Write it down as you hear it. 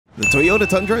The Toyota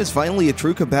Tundra is finally a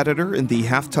true competitor in the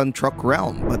half-ton truck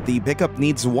realm, but the pickup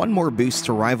needs one more boost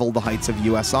to rival the heights of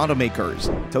US automakers.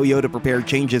 Toyota prepared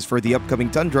changes for the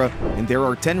upcoming Tundra, and there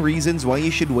are 10 reasons why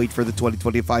you should wait for the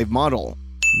 2025 model.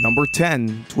 Number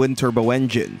 10. Twin-turbo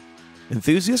engine.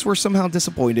 Enthusiasts were somehow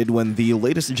disappointed when the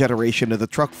latest generation of the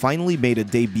truck finally made a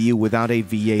debut without a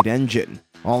V8 engine.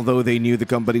 Although they knew the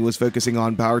company was focusing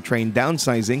on powertrain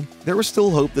downsizing, there was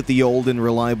still hope that the old and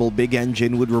reliable big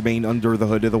engine would remain under the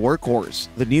hood of the workhorse.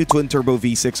 The new twin-turbo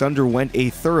V6 underwent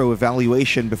a thorough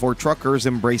evaluation before truckers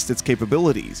embraced its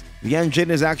capabilities. The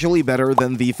engine is actually better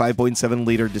than the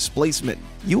 5.7-liter displacement.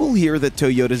 You will hear that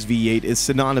Toyota's V8 is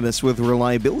synonymous with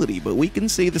reliability, but we can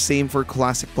say the same for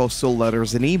classic postal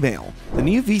letters and email. The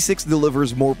new V6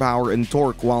 delivers more power and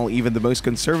torque, while even the most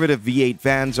conservative V8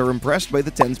 fans are impressed by the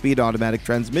 10-speed automatic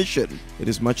transmission. It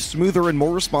is much smoother and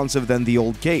more responsive than the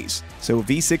old case, so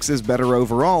V6 is better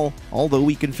overall, although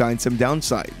we can find some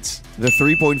downsides. The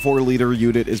 3.4-liter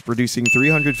unit is producing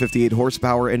 358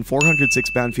 horsepower and 406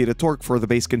 pound-feet of torque for the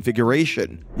base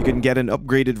configuration. You can get an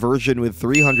upgraded version with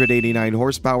 389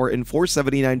 horsepower and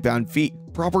 479 pound-feet.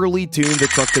 Properly tuned, the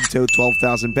truck can tow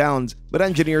 12,000 pounds, but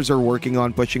engineers are working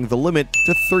on pushing the limit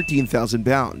to 13,000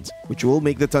 pounds, which will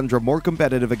make the Tundra more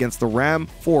competitive against the Ram,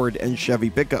 Ford, and Chevy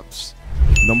pickups.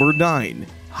 Number 9.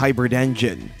 Hybrid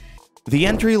engine. The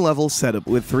entry-level setup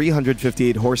with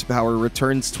 358 horsepower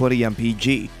returns 20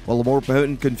 mpg, while a more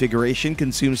potent configuration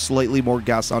consumes slightly more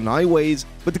gas on highways,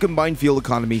 but the combined fuel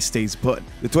economy stays put.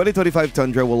 The 2025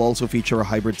 Tundra will also feature a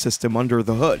hybrid system under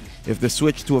the hood. If the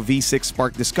switch to a V6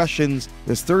 sparked discussions,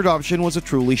 this third option was a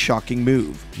truly shocking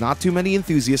move. Not too many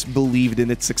enthusiasts believed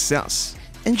in its success.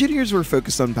 Engineers were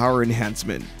focused on power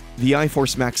enhancement. The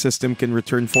iForce Max system can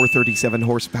return 437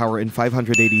 horsepower and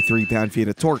 583 pound-feet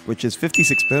of torque, which is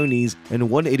 56 ponies and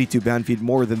 182 pound-feet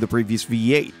more than the previous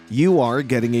V8. You are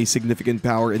getting a significant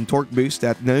power and torque boost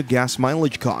at no gas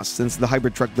mileage cost, since the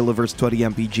hybrid truck delivers 20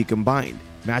 mpg combined,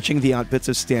 matching the outputs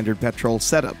of standard petrol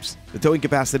setups. The towing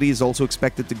capacity is also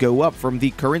expected to go up from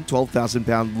the current 12,000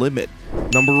 pound limit.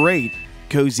 Number 8.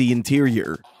 Cozy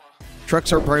interior.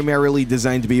 Trucks are primarily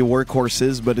designed to be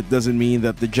workhorses, but it doesn't mean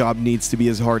that the job needs to be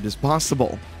as hard as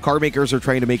possible. Car makers are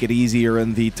trying to make it easier,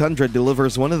 and the Tundra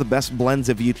delivers one of the best blends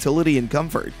of utility and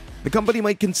comfort. The company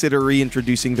might consider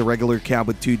reintroducing the regular cab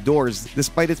with 2 doors,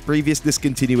 despite its previous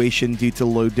discontinuation due to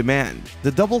low demand.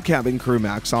 The double cabin Crew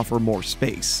Max offer more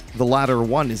space. The latter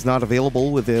one is not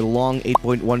available with a long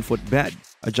 8.1-foot bed.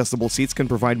 Adjustable seats can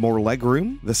provide more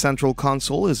legroom. The central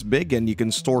console is big and you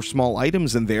can store small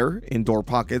items in there, indoor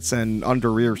pockets and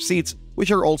under rear seats,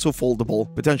 which are also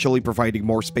foldable, potentially providing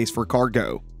more space for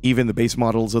cargo. Even the base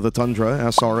models of the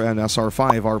Tundra, SR and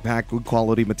SR5 are packed with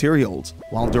quality materials.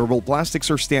 While durable plastics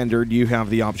are standard, you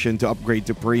have the option to upgrade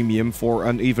to premium for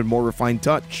an even more refined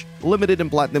touch. Limited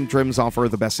and platinum trims offer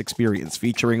the best experience,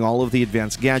 featuring all of the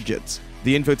advanced gadgets.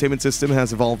 The infotainment system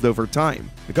has evolved over time.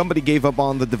 The company gave up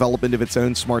on the development of its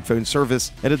own smartphone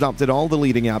service and adopted all the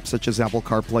leading apps such as Apple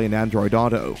CarPlay and Android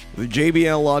Auto. The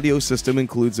JBL audio system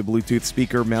includes a Bluetooth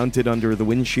speaker mounted under the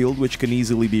windshield, which can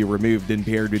easily be removed and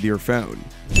paired with your phone.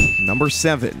 Number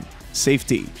 7.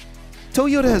 Safety.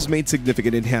 Toyota has made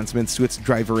significant enhancements to its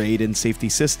driver aid and safety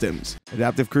systems.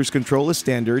 Adaptive cruise control is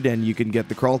standard, and you can get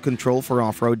the crawl control for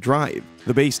off-road drive.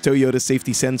 The base Toyota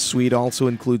Safety Sense suite also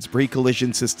includes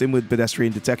pre-collision system with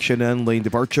pedestrian detection and lane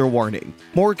departure warning.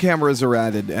 More cameras are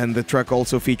added, and the truck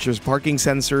also features parking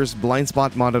sensors, blind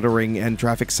spot monitoring, and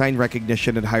traffic sign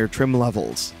recognition at higher trim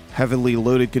levels. Heavily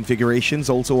loaded configurations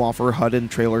also offer HUD and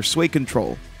trailer sway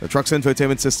control. The truck's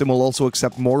infotainment system will also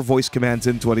accept more voice commands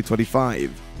in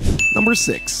 2025. Number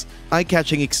 6.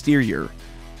 Eye-catching exterior.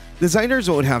 Designers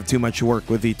won't have too much work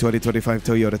with the 2025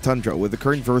 Toyota Tundra, with the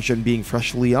current version being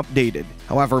freshly updated.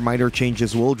 However, minor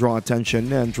changes will draw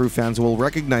attention, and true fans will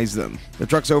recognize them. The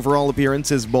truck's overall appearance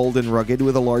is bold and rugged,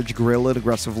 with a large grille and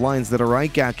aggressive lines that are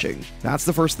eye-catching. That's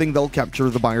the first thing that'll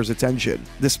capture the buyer's attention.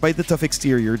 Despite the tough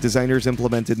exterior, designers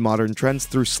implemented modern trends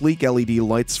through sleek LED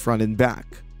lights front and back.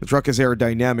 The truck is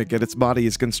aerodynamic, and its body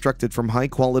is constructed from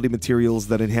high-quality materials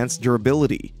that enhance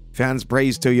durability. Fans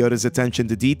praise Toyota's attention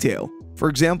to detail. For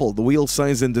example, the wheel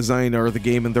size and design are the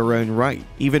game in their own right.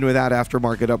 Even without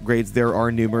aftermarket upgrades, there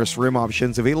are numerous rim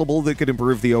options available that could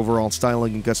improve the overall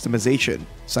styling and customization.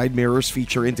 Side mirrors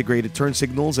feature integrated turn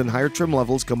signals, and higher trim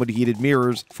levels come with heated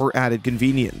mirrors for added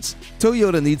convenience.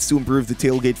 Toyota needs to improve the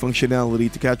tailgate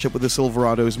functionality to catch up with the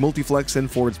Silverado's Multiflex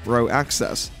and Ford's Pro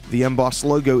Access. The embossed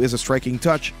logo is a striking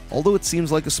touch. Although it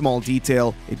seems like a small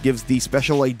detail, it gives the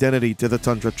special identity to the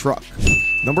Tundra truck.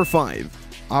 Number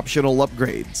 5. Optional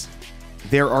upgrades.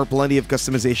 There are plenty of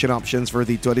customization options for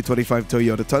the 2025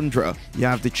 Toyota Tundra. You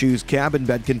have to choose cab and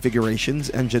bed configurations,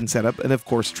 engine setup, and of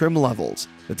course trim levels.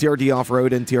 The TRD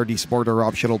Off-Road and TRD Sport are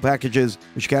optional packages,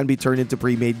 which can be turned into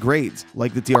pre-made grades,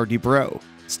 like the TRD Pro.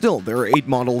 Still, there are 8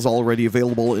 models already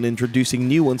available, and introducing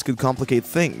new ones could complicate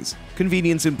things.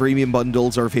 Convenience and premium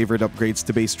bundles are favorite upgrades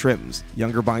to base trims.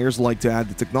 Younger buyers like to add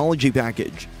the technology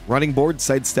package. Running boards,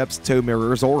 side steps, tow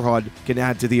mirrors, or HUD can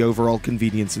add to the overall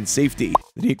convenience and safety.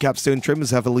 The new capstone trim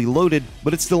is heavily loaded,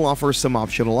 but it still offers some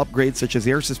optional upgrades such as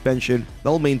air suspension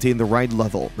that'll maintain the ride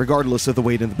level, regardless of the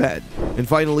weight in the bed. And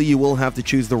finally, you will have to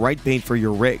choose the right paint for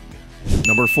your rig.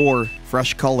 Number 4.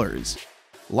 Fresh colors.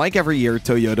 Like every year,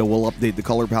 Toyota will update the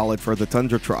color palette for the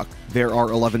Tundra truck. There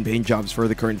are 11 paint jobs for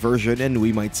the current version, and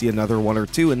we might see another 1 or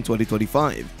 2 in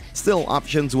 2025. Still,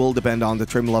 options will depend on the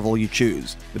trim level you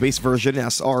choose. The base version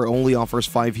SR only offers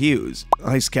 5 hues: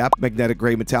 Ice Cap, Magnetic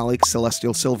Gray Metallic,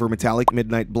 Celestial Silver Metallic,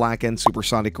 Midnight Black, and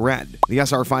Supersonic Red. The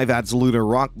SR5 adds Lunar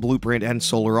Rock, Blueprint, and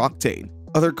Solar Octane.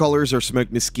 Other colors are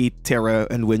Smoke Mesquite, Terra,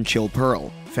 and Windchill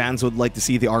Pearl. Fans would like to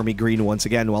see the Army Green once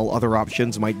again, while other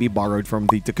options might be borrowed from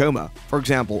the Tacoma. For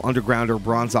example, underground or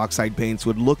bronze oxide paints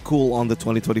would look cool on the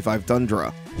 2025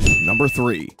 Tundra. Number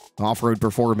 3. Off-road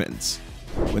performance.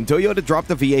 When Toyota dropped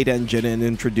the V8 engine and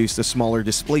introduced a smaller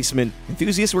displacement,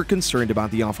 enthusiasts were concerned about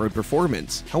the off-road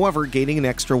performance. However, gaining an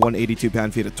extra 182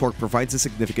 pound-feet of torque provides a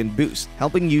significant boost,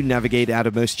 helping you navigate out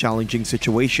of most challenging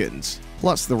situations.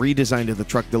 Plus, the redesign of the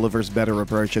truck delivers better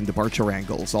approach and departure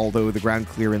angles, although the ground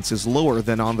clearance is lower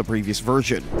than on the previous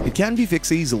version. It can be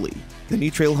fixed easily. The new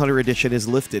Trailhunter edition is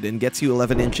lifted and gets you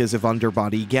 11 inches of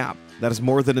underbody gap. That is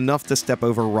more than enough to step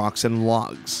over rocks and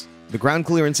logs. The ground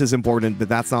clearance is important, but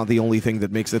that's not the only thing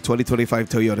that makes the 2025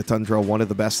 Toyota Tundra one of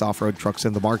the best off-road trucks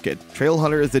in the market.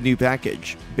 Trailhunter is the new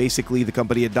package. Basically, the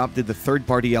company adopted the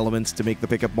third-party elements to make the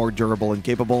pickup more durable and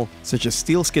capable, such as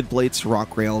steel skid plates,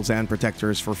 rock rails, and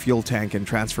protectors for fuel tank and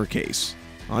transfer case.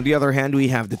 On the other hand, we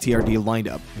have the TRD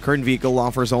lineup. The current vehicle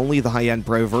offers only the high-end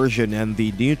Pro version, and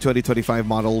the new 2025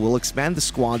 model will expand the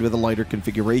squad with a lighter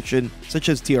configuration, such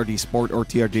as TRD Sport or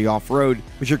TRD Off-Road,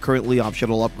 which are currently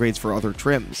optional upgrades for other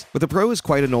trims. But the Pro is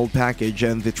quite an old package,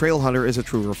 and the Trailhunter is a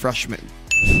true refreshment.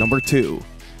 Number 2.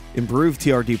 Improved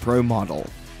TRD Pro model.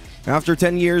 After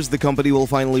 10 years, the company will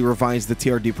finally revise the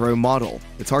TRD Pro model.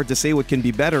 It's hard to say what can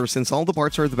be better since all the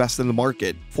parts are the best in the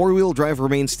market. 4-wheel drive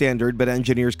remains standard, but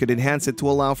engineers could enhance it to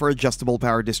allow for adjustable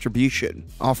power distribution.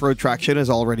 Off-road traction is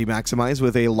already maximized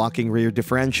with a locking rear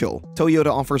differential.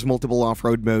 Toyota offers multiple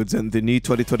off-road modes, and the new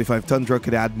 2025 Tundra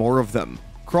could add more of them.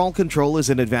 Crawl control is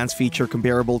an advanced feature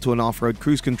comparable to an off-road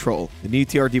cruise control. The new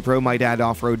TRD Pro might add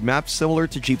off-road maps similar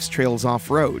to Jeep's Trails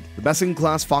Off-Road. The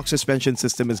best-in-class Fox suspension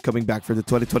system is coming back for the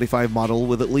 2025 model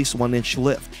with at least 1-inch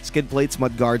lift. Skid plates,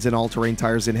 mud guards, and all-terrain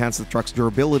tires enhance the truck's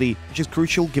durability, which is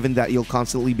crucial given that you'll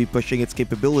constantly be pushing its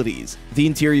capabilities. The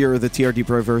interior of the TRD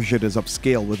Pro version is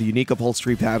upscale with a unique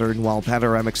upholstery pattern, while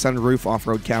panoramic sunroof,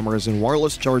 off-road cameras, and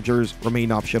wireless chargers remain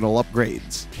optional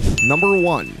upgrades. Number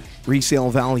 1. Resale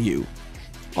value.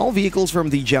 All vehicles from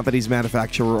the Japanese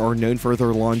manufacturer are known for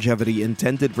their longevity and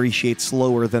tend to depreciate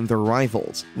slower than their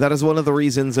rivals. That is one of the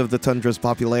reasons of the Tundra's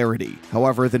popularity.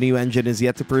 However, the new engine is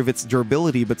yet to prove its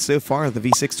durability, but so far, the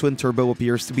V6 twin-turbo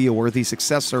appears to be a worthy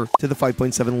successor to the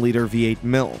 5.7-liter V8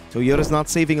 mill. Toyota's not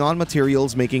saving on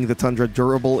materials, making the Tundra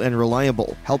durable and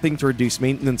reliable, helping to reduce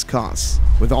maintenance costs.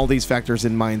 With all these factors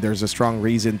in mind, there's a strong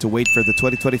reason to wait for the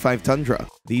 2025 Tundra.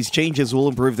 These changes will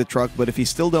improve the truck, but if you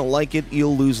still don't like it,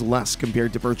 you'll lose less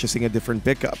compared to purchasing a different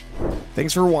pickup.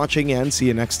 Thanks for watching, and see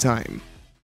you next time.